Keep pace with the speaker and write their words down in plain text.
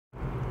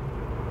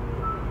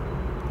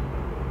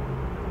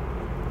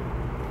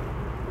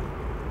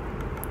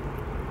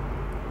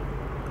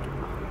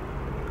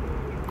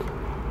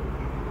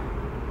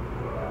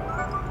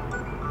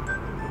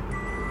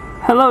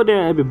Hello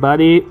there,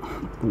 everybody.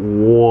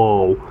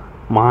 Whoa,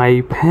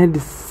 my pet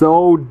is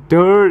so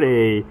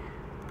dirty.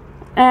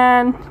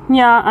 And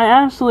yeah, I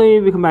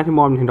actually welcome back to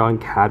more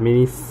Nintendogs Cat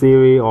mini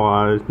series,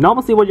 or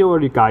normally what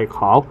you guys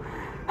call.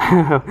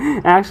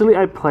 Actually,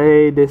 I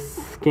played this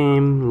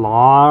game a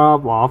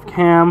lot off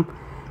cam,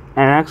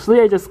 and actually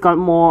I just got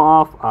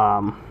more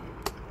of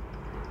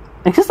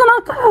it's just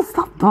not gonna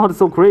stop thought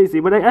so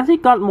crazy, but I actually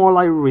got more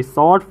like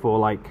resourceful.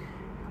 Like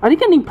I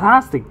didn't get any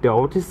plastic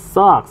though, this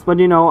sucks. But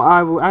you know,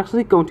 I will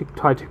actually going to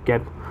try to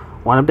get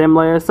one of them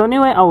later. So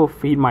anyway, I will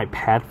feed my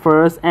pet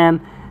first, and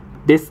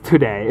this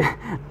today.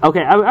 Okay,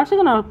 I'm actually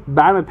gonna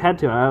bat my pet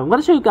too. I'm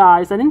gonna show you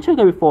guys. I didn't show you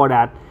guys before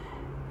that.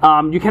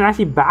 You can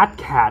actually bat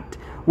cat,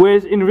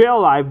 which in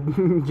real life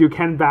you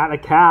can bat a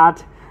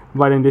cat,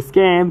 but in this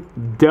game,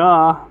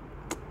 duh,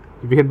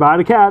 you can bat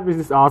a cat, which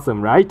is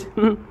awesome, right?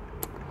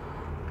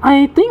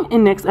 I think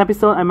in next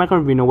episode I might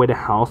gonna renovate the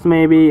house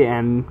maybe,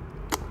 and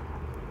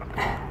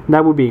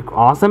that would be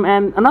awesome.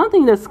 And another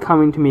thing that's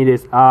coming to me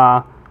is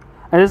I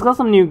just got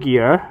some new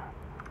gear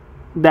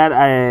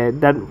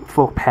that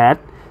for pet.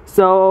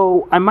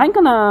 So I might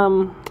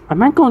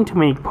going to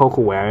make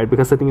Poco wear it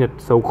because I think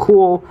that's so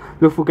cool.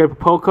 Don't forget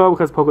Poco,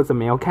 because Poco is a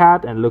male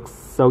cat and looks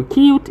so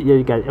cute. Yeah,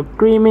 you guys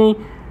agree me.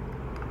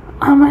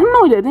 I don't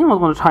know. I think I was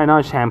gonna try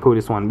another shampoo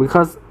this one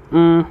because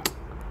I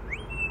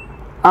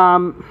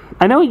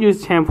never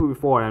used shampoo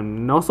before and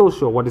I'm not so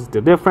sure what is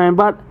the difference,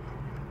 but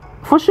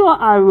for sure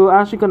I will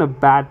actually gonna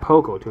bat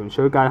Poco to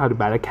show you guys how to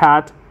bat a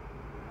cat.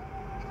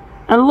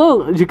 And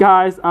look, you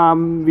guys,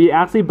 we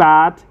actually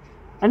bat.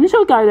 I didn't show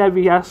you guys that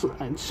we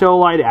actually show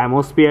like the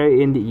atmosphere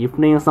in the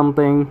evening or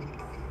something.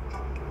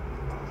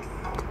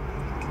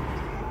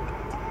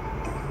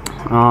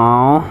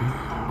 Oh,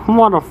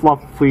 what a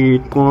fluffy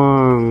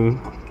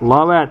thing.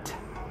 Love it.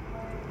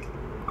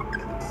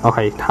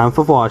 Okay, time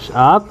for wash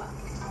up.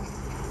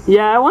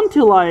 Yeah, I want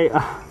to like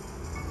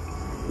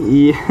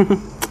yeah,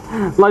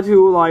 like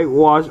to like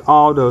wash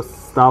all the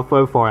stuff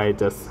before I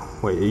just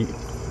wait.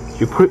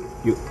 You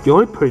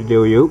already pretty,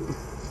 do you?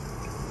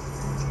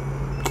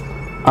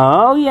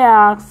 Oh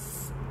yeah.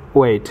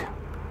 Wait.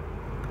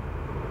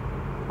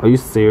 Are you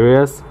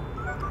serious?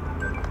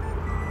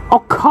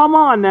 Oh come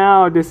on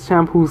now, this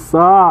shampoo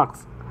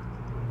sucks.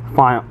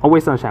 Fine, I'll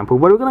waste on shampoo,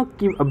 but we're gonna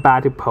give a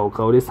bat to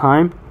Poco this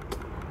time.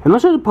 I'm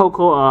not sure the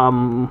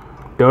Poco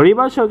dirty,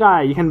 but sure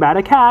guy, you can bat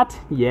a cat.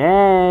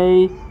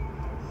 Yay.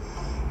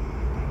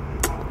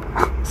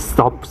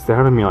 Stop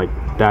staring at me like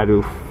that,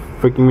 you're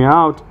freaking me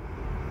out.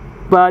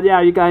 But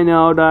yeah, you guys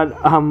know that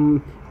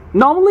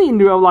normally in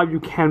real life you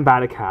can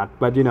bat a cat,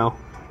 but you know,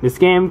 this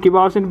game keep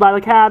option to bat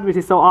a cat, which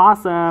is so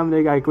awesome.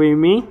 You guys agree with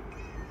me?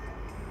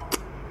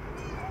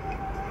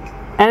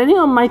 And I think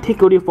I might take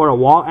Gody for a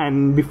walk,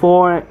 and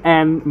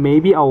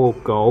maybe I will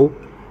go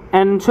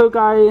and show you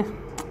guys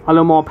a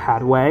little more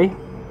pathway.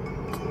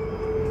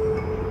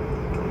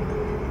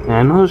 And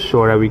I'm not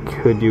sure that we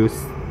could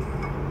use.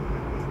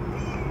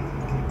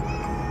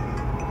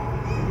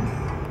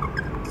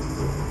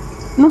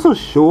 I'm not so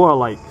sure,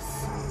 like,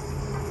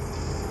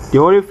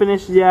 you already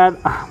finished yet?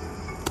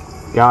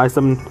 Guys,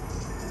 I'm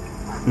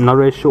not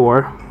really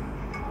sure.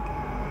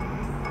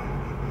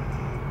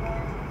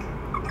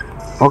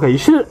 Okay, you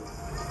should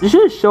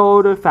show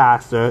it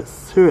faster.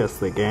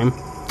 Seriously, game.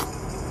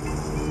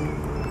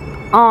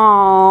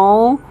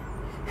 Oh,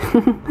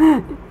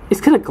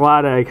 it's kind of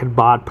glad that I could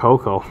bot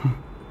Poco.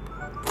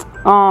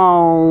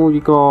 Oh,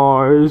 you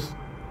guys,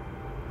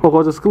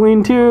 Poco's a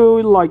screen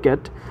too. Like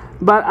it,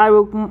 but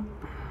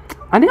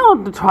I think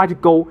I'll try to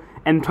go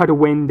and try to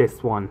win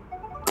this one.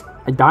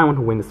 I want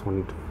to win this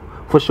one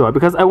for sure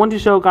because I want to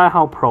show you guys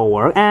how pro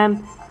work.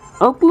 And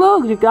oh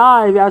look, you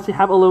guys, we actually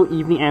have a little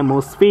evening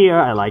atmosphere.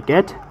 I like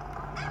it.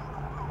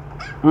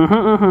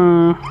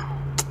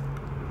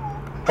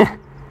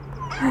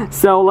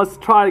 So let's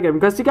try it again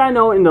because you guys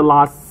know in the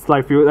last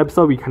like few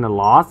episodes we kind of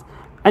lost.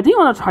 I think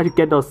I want to try to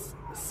get those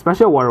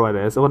special whatever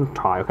it is. I want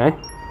to try, okay?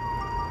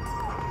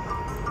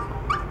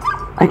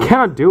 I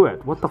cannot do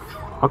it. What the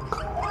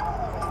fuck?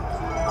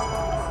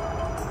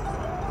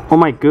 Oh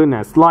my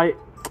goodness, like,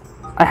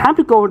 I have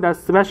to go to that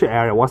special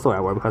area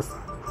whatsoever because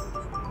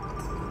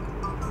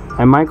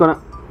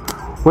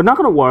we're not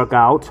gonna work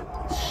out.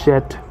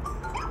 Shit.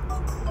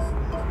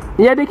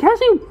 Yeah, they can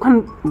actually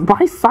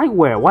buy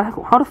sideware.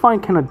 How the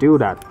fuck can I do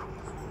that?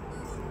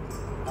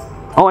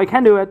 Oh, I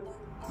can do it.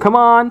 Come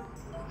on.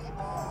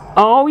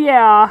 Oh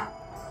yeah.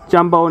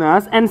 Jump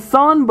bonus and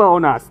sun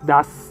bonus.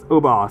 That's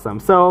uber awesome.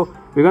 So,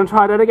 we're gonna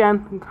try that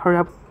again. Hurry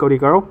up, Gody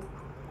girl.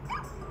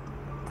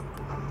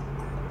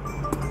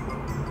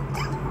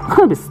 Kind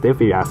of a bit stiff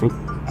if you ask me.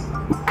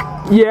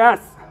 Yes!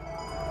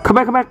 Come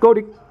back,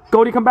 Gody.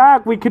 Gody, come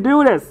back. We could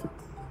do this.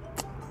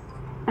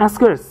 That's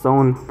good at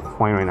zone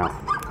point right now.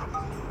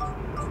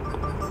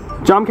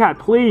 Jump cat,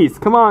 please.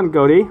 Come on,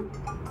 Gody.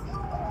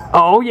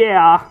 Oh,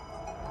 yeah.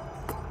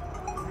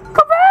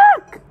 Come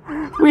back!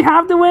 We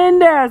have to win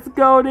this,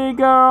 Gody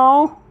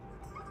girl.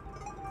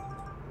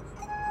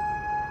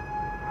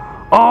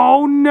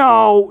 Oh,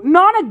 no.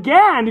 Not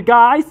again,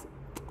 guys.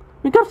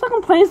 We got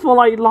second place for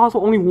like lost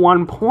only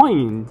 1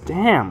 point.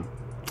 Damn.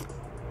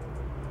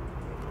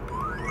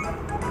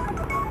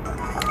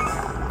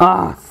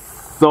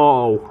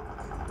 So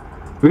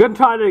we're gonna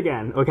try it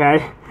again,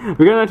 okay?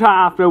 We're gonna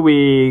try after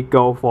we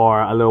go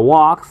for a little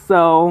walk.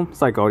 So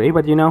sorry, Gody,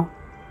 but you know,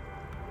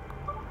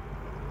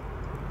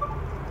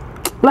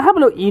 let's have a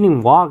little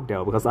eating walk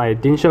though, because I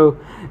didn't show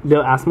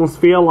the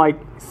atmosphere, like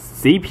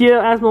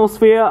sepia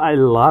atmosphere. I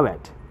love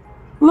it.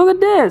 Look at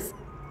this.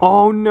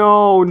 Oh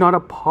no, not a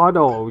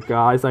puddle,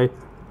 guys. I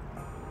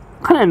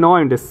kind of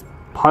annoying this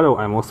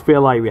puddle atmosphere.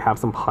 Like we have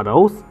some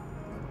puddles.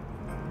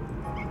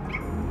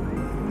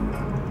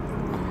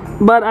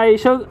 But I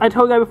told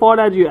you guys before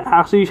that you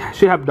actually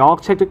should have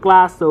dogs check the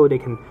glass so they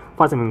can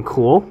find something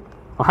cool.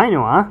 Oh, hi,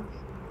 Noah.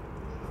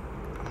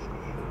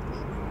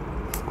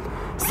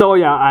 So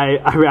yeah,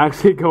 I'm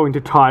actually going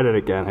to try that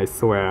again. I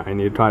swear, I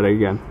need to try that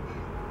again.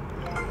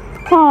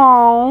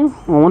 Oh,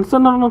 I want to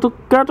send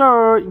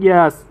together.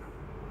 Yes.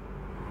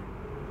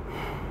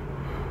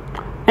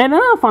 And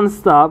another fun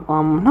stuff.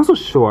 I'm not so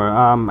sure.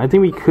 I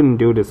think we couldn't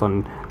do this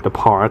on the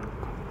park.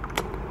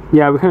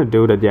 Yeah, we couldn't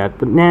do that yet.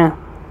 But nah.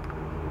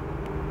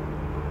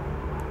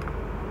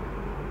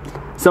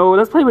 So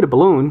let's play with the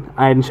balloon.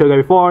 I didn't show you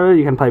guys before.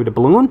 You can play with the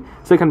balloon,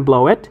 so you can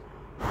blow it.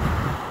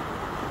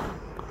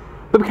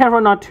 But be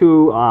careful not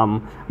to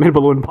make the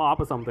balloon pop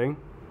or something.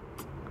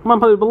 Come on,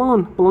 play with the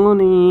balloon,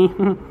 balloony.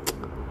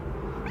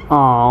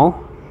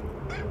 Oh,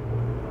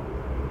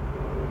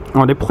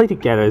 they play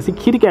together. Is it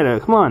cute together?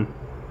 Come on.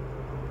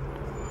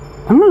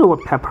 I don't know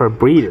what pepper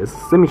breed is.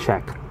 Let me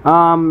check.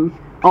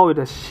 Oh, it's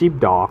a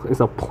sheepdog.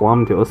 It's a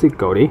plum too. Let's see,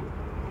 Gody.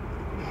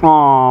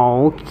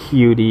 Oh,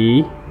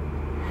 cutie.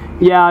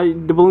 Yeah,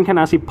 the balloon can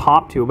actually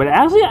pop too. But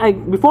actually,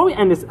 before we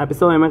end this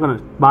episode, am I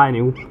gonna buy a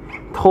new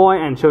toy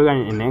and show you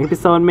guys in the next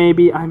episode?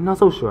 Maybe. I'm not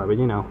so sure, but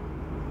you know.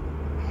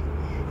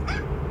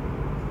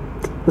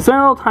 Let's spend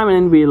a little time and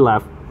then we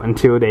left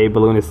until the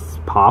balloon is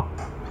popped.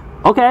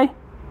 Okay.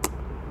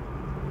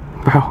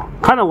 Well,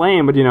 kind of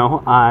lame, but you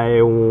know,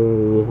 I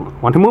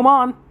want to move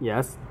on.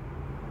 Yes.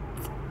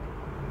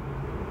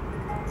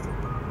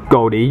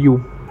 Gody,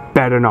 you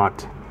better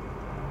not.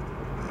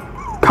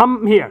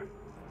 Come here.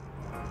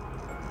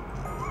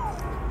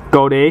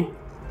 Gody.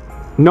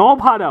 No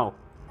puddle.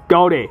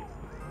 Gody.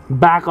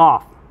 Back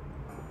off.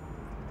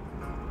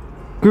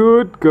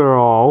 Good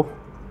girl.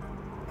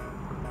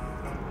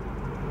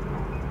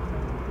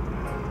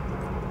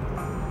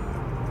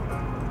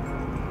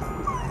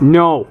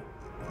 No.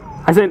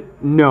 I said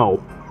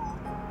no.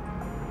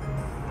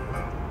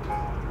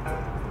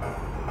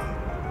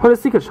 Well, there's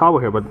a secret shop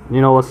over here, but you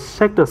know, let's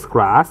check this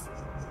grass.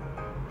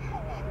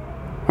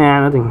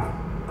 And nothing.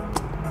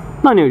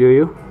 Not new, do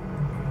you?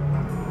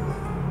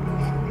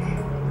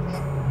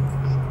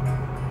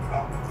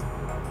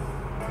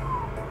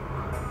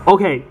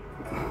 Okay.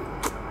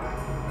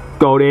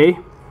 Gody.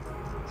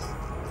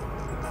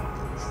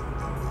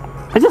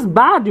 It's just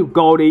bad, you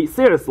Gody.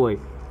 Seriously.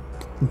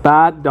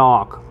 Bad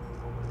dog.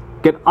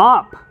 Get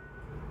up.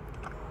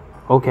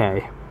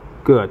 Okay.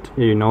 Good.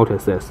 You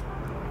notice this.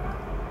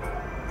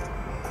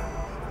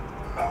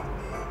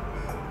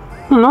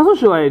 I'm not so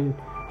sure I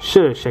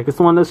should check this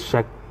one. Let's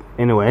check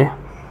anyway.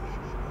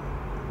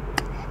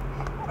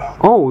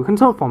 Oh, we can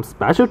tell from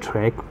special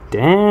trick.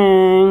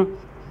 Dang.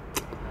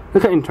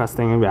 Look how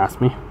interesting if you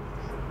ask me.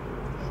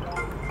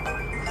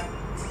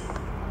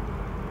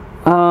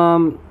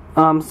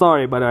 I'm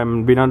sorry, but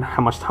we don't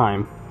have much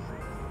time.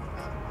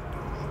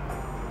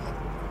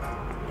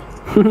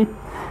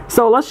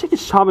 So let's check the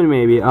shopping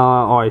maybe.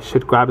 Or I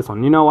should grab this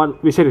one. You know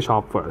what? We should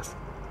shop first.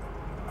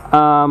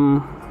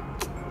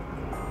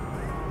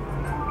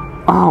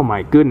 Oh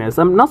my goodness.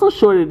 I'm not so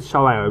sure the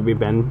shop we've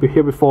been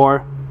here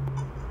before.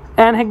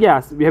 And heck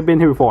yes, we have been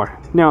here before.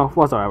 No,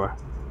 whatsoever.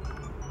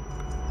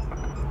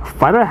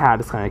 Fighter hat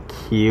is kind of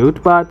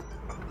cute, but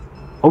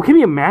okay,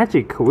 be a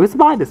magic. Let's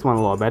buy this one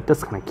a little bit.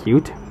 That's kind of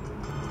cute.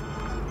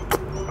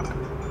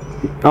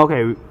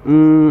 Okay,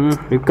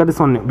 we've got this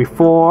one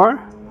before.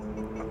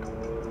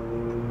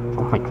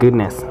 Oh my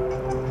goodness.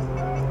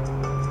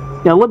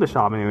 Yeah, a little bit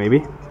shopping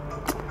maybe.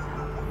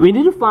 We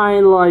need to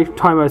find like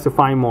try to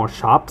find more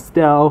shops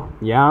still.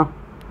 Yeah.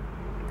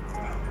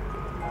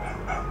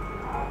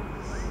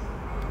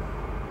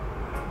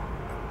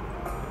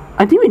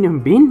 I think we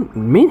didn't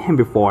meet him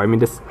before. I mean,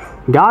 this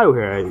guy over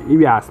here, if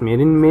you ask me, I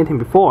didn't meet him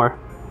before.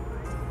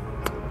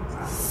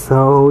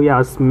 So yeah,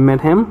 let's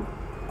meet him.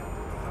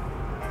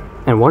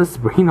 And what is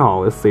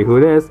Reno? Let's see who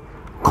it is.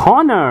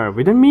 Connor.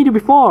 We didn't meet you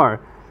before.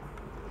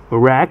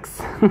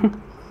 Rex.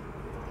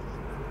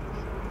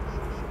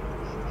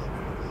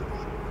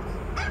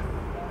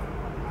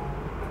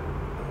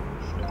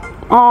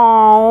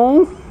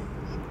 Oh.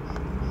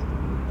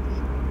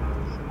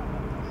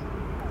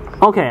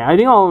 Okay, I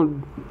think I'll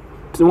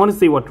want to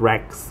see what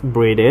Rex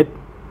breed it.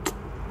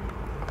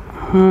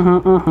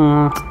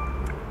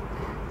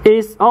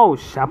 Is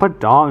Shepherd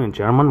dog in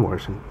German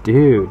version.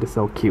 Dude, it's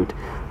so cute.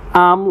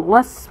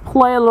 Let's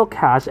play a little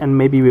catch and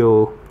maybe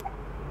we'll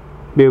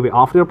be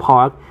off to the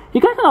park.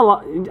 You guys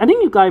I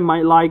think you guys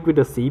might like with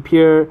the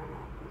sepia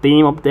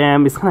theme of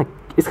them. It's kind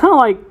of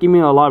like giving me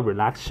a lot of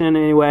relaxation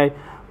anyway.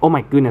 Oh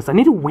my goodness, I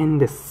need to win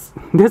this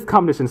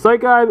competition. Sorry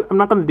guys, I'm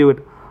not gonna do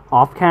it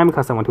off cam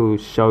because I want to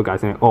show you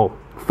guys. Oh,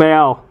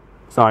 fail.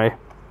 Sorry.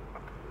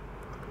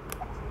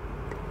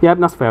 Yep,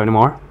 not fail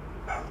anymore.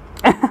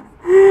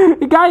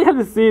 The guy you have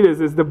to see this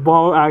is the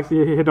ball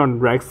actually hit on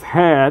Rex's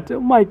head. Oh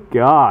my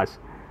gosh.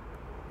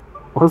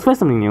 Oh, let's try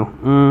something new.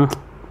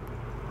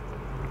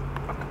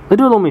 Let's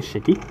do a little bit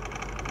shaky.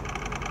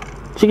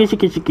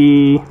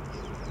 Shaky.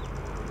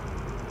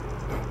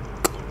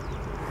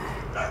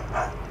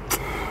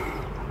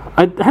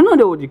 I have no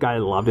idea what you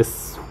guys love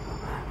this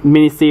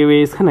mini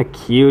series. Kind of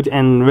cute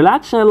and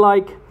relaxing.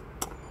 Like,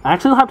 I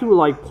actually have to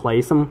like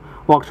play some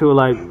walkthrough.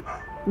 Like,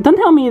 don't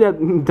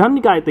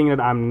you guys think that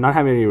I'm not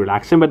having any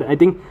relaxation? But I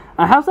think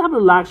I have to have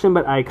relaxation.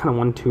 But I kind of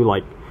want to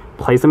like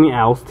play something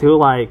else too.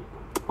 Like,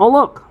 oh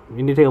look,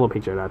 you need to take a little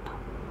picture of that.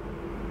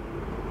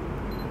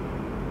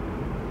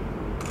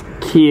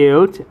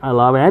 Cute, I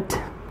love it.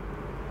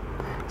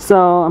 So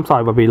I'm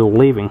sorry, but we're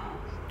leaving.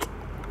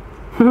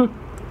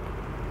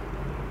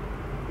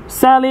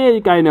 Sadly, you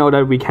guys know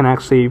that we can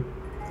actually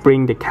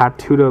bring the cat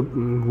to the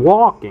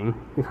walking.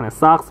 It kind of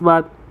sucks,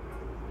 but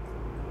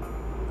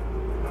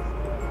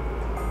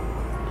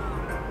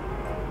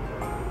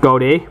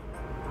Gody.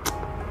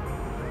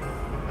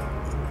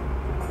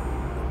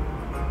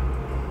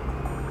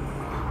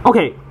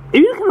 Okay,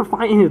 if you can't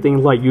find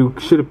anything, like you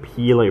should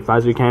pee like fast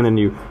as you can,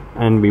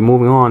 and be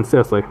moving on.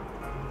 Seriously.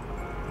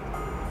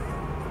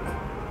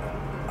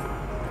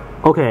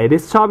 Okay,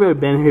 this shop we've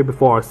been here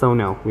before, so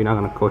no, we're not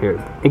gonna go here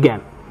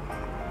again.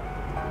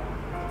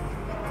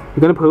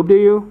 You gonna poop, do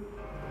you?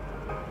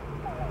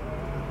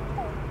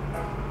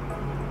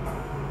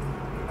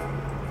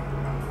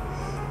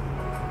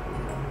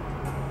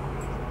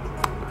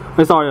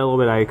 I'm sorry a little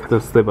bit, I could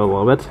have slipped a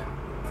little bit.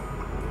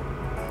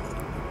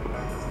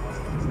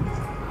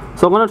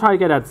 So I'm gonna try to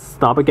get that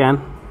stop again,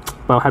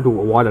 but I'll have to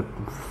avoid a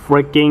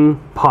freaking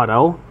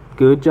puddle.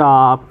 Good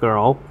job,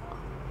 girl.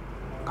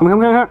 Come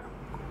here.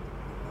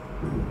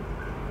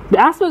 The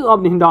aspect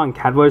of the Nintendo and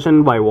cat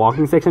version by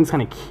walking section is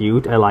kind of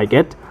cute. I like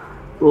it.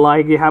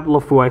 Like you have the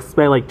full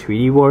aspect like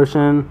 3D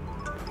version.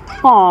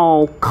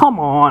 Oh come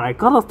on! I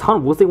got a ton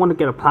of woods. They want to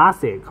get a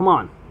plastic. Come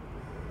on.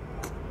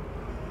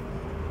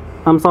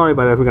 I'm sorry,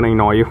 but we're gonna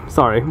ignore you.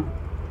 Sorry.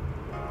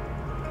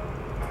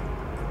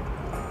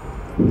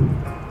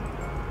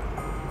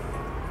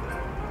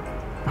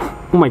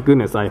 Oh my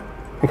goodness! I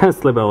kind of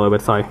slipped a little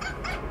bit. Sorry.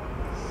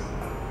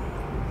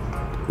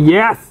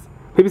 Yes.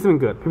 Maybe something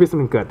good. Maybe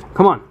something good.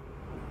 Come on.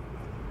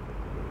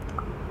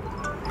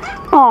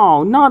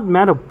 Oh, not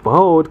metal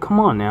boat. Come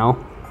on now.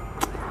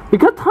 We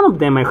got a ton of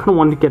them. I kind of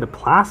want to get a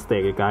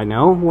plastic guy.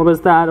 No, what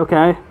was that?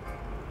 Okay.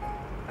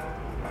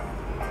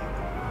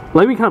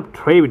 Let me kind of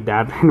trade with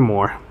that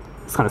anymore.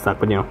 It's kind of suck,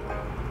 but you know.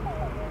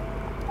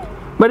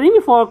 But I think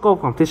before I go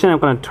competition, I'm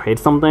gonna trade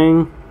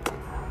something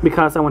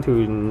because I want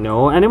to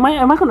know. And am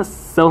I gonna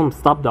sell some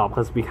stuff though?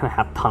 Because we kind of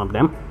have a ton of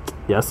them.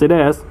 Yes, it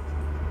is.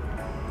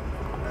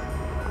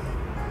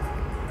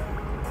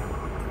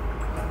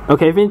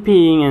 Okay, we're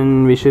peeing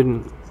and we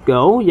should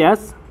go,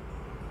 yes.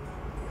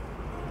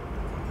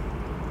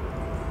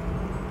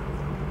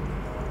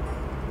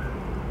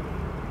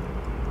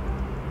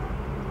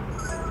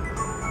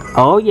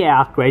 Oh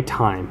yeah, great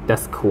time.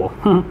 That's cool.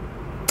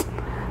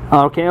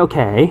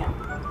 Okay.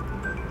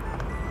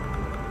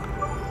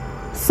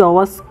 So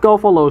let's go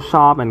for low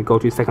shop and go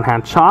to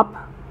secondhand shop.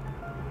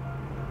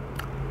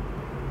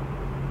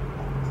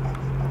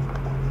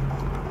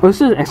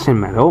 This is exchange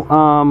metal.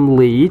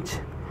 Lead.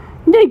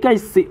 Yeah, you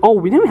guys see. Oh,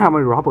 we didn't have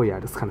a rubber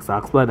yet. This kind of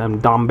sucks. But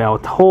dumbbell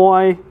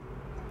toy.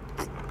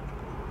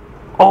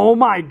 Oh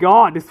my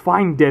god, this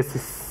flying disc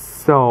is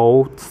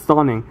so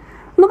stunning.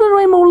 Look at the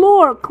rainbow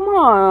lure. Come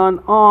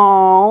on.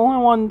 Oh, I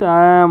want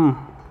them.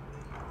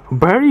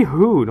 Berry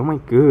hood. Oh my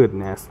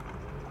goodness.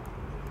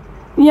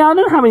 Yeah, I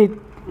don't have any.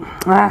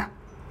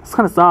 This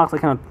kind of sucks. I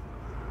cannot.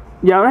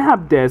 Yeah, I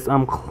have this.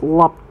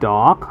 Club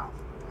dog.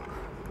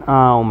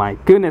 Oh my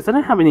goodness, I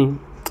don't have any.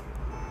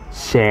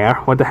 Share.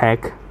 What the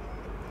heck?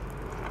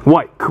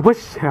 What? Koopa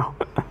shell?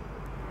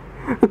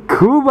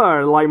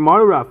 Koopa, like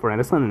Mario reference.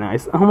 That's not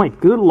nice. Oh my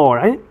good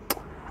lord.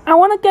 I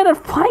want to get a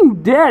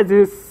flying disc.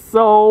 It's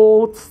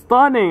so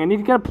stunning. I need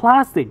to get a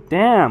plastic.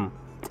 Damn.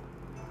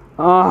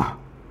 I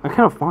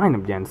can't find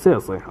them again.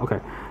 Seriously. Okay.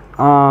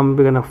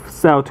 We're gonna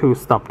sell to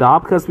Stop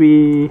Up because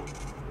we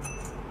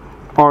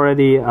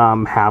already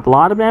have a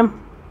lot of them.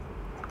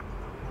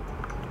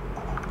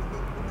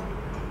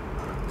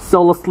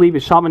 So let's leave the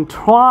shop and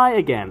try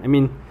again. I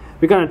mean,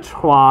 we're gonna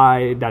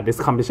try this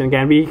competition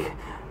again.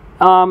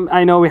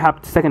 I know we have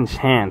second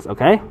chance,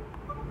 okay?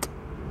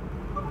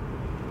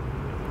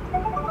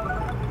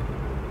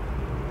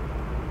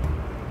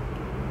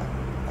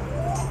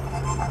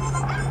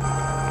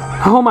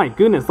 Oh my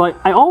goodness, like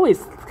I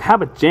always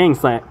have a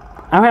jinx, like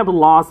I have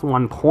lost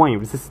 1 point,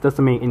 which just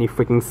doesn't make any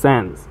freaking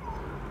sense.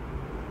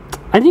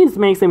 I think it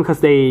makes sense because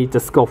they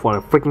just go for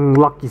a freaking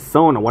lucky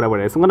zone or whatever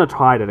it is. I'm gonna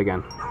try that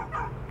again.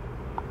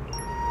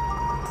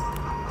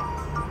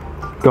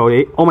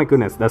 Gody, oh my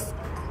goodness,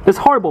 It's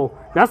horrible.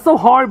 That's so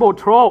horrible,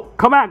 troll.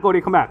 Come back,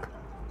 Gody, come back.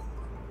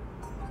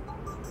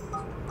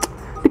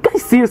 The guy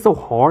seems so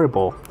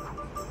horrible.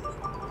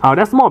 Oh,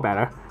 that's more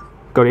better.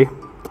 Gody.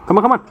 Come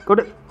on,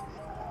 Gody.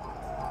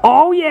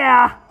 Oh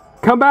yeah!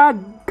 Come back!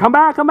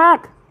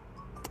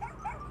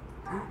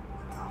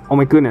 Oh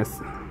my goodness.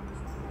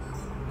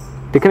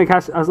 They couldn't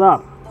catch us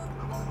up.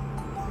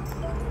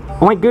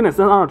 Oh my goodness,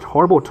 that's not a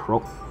horrible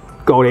troll.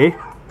 Gody.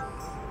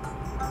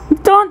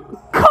 Don't!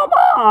 Come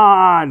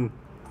on!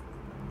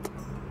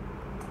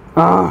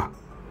 Ugh.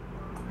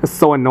 It's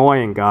so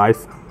annoying,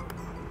 guys.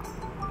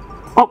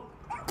 Oh!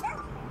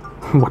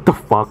 What the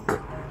fuck?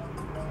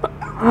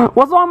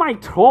 What's on my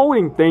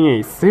trolling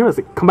thingy?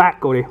 Seriously, come back,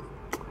 Gody.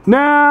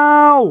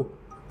 No!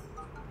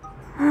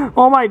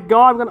 Oh my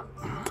god, we're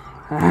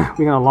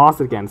gonna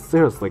lose it again.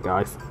 Seriously,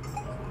 guys.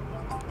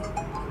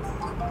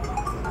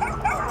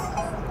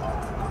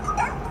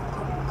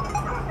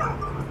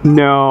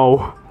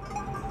 No.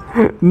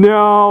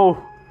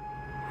 No.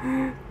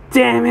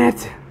 Damn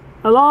it.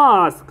 I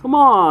lost. Come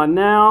on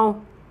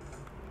now.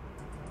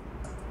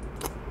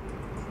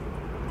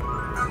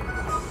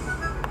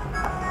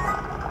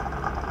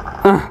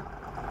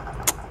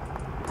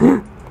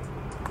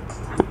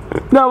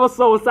 That was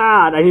so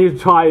sad. I need to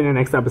try in the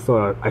next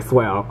episode. I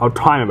swear, I'll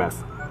try my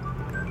best.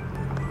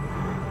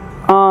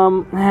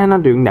 I'm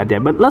not doing that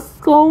yet, but let's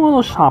go a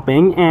little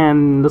shopping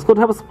and let's go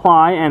to have a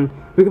supply and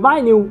we can buy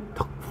a new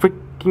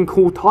freaking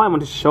cool toy. I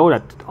want to show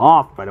that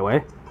off, by the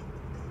way.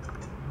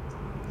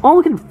 Oh,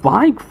 we can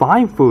buy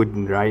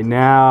food right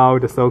now.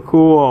 That's so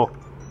cool.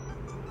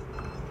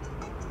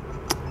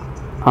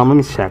 Let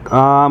me check.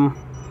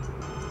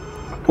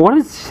 What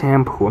is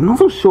shampoo? I'm not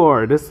so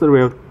sure. This is the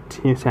real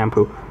teen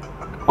shampoo.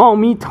 Oh,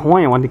 me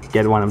toy. I want to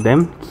get one of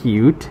them.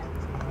 Cute.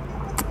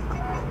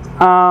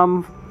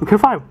 We can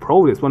buy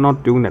produce. We're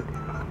not doing that.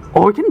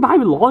 Oh, we can buy a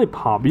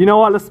lollipop. You know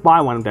what? Let's buy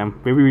one of them.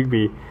 Maybe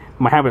we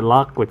might have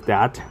luck with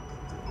that.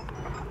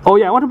 Oh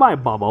yeah, I want to buy a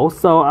bubble,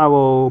 so I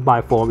will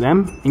buy 4 of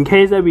them in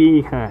case that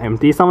we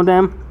empty some of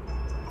them.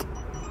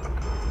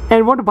 And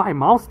I want to buy a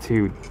mouse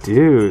too,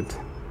 dude.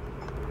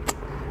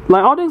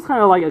 Like all these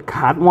kind of like a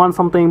cat one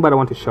something, but I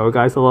want to show you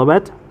guys a little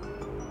bit.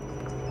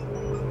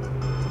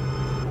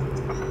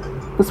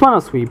 This one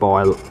a sweet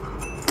boy.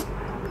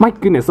 My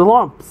goodness, a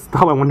lot of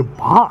stuff I want to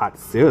buy.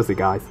 Seriously,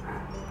 guys.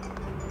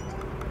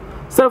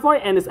 So before I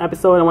end this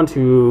episode, I want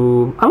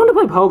to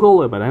play poker a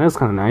little bit, and that's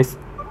kind of nice.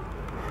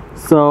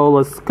 So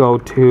let's go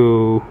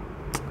to.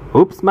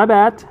 Oops, my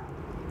bad.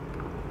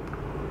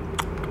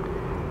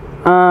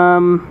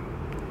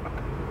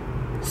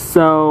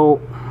 So.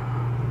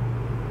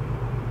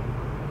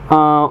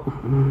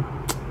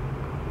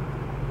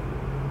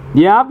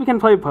 Yeah, we can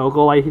play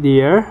poker right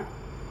here.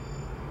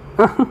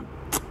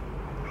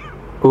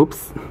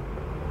 Oops.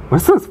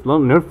 What's this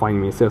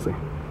notifying me? Seriously.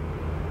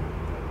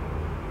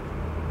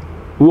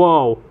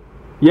 Whoa.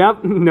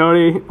 Yep,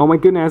 nerdy. Oh my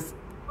goodness.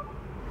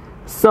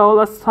 So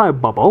let's try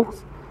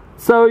bubbles.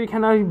 So you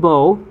can actually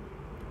blow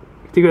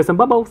to get some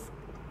bubbles.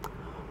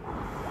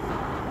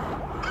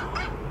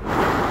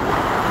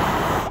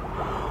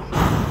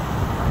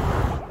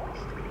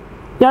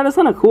 Yeah, that's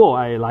kind of cool.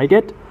 I like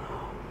it.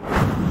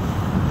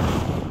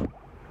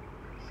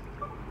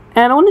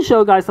 And I want to show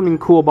you guys something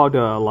cool about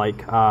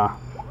the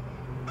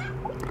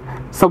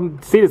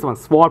see this one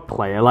sword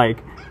player.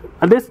 Like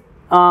this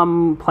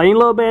playing a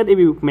little bit. If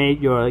you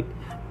make your if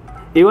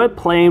you are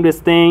playing this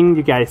thing,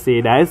 you guys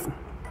see this.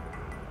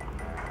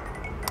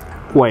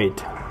 Wait,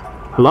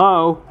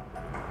 hello.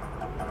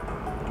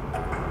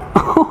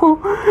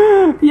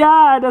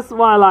 Yeah, that's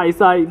why it's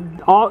like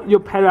all your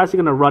pet are actually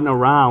gonna run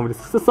around.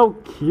 This is so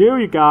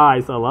cute, you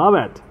guys. I love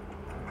it.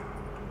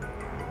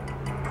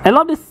 I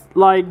love this.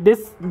 Like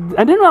this,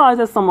 I didn't realize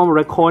that some of the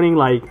recording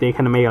like they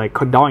can make like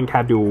dog and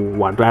cat do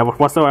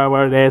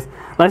whatsoever it is.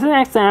 Like an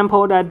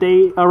example that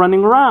they are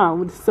running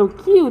around. It's so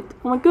cute.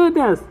 Oh my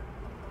goodness.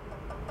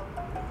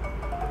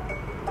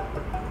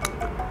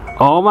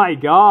 Oh my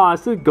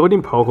gosh, Gody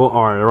and Poco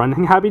are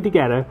running happy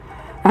together.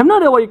 I have no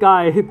idea what you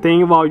guys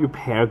think about you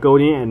pair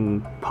Gody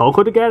and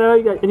Poco together.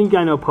 I think you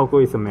guys know Poco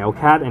is a male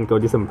cat and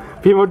Gody is a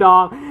female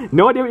dog.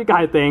 No idea what you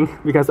guys think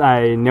because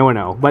I never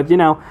know. But you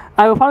know,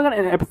 I will probably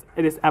end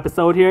this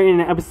episode here.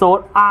 In an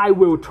episode, I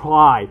will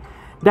try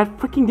that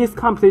freaking this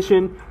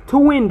competition to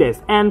win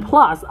this. And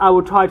plus, I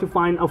will try to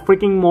find a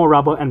freaking more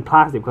rubber and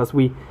plastic because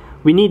we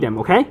need them,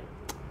 okay?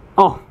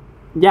 Oh,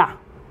 yeah.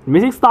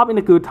 Music stop in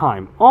a good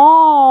time.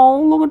 Oh,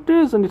 look at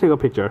this. I need to take a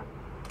picture.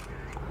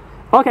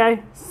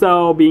 Okay,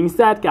 so being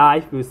said,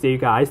 guys, we'll see you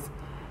guys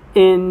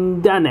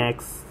in the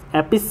next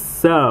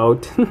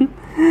episode.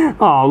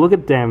 Oh, look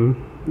at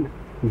them.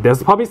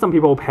 There's probably some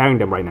people pairing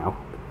them right now.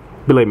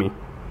 Believe me.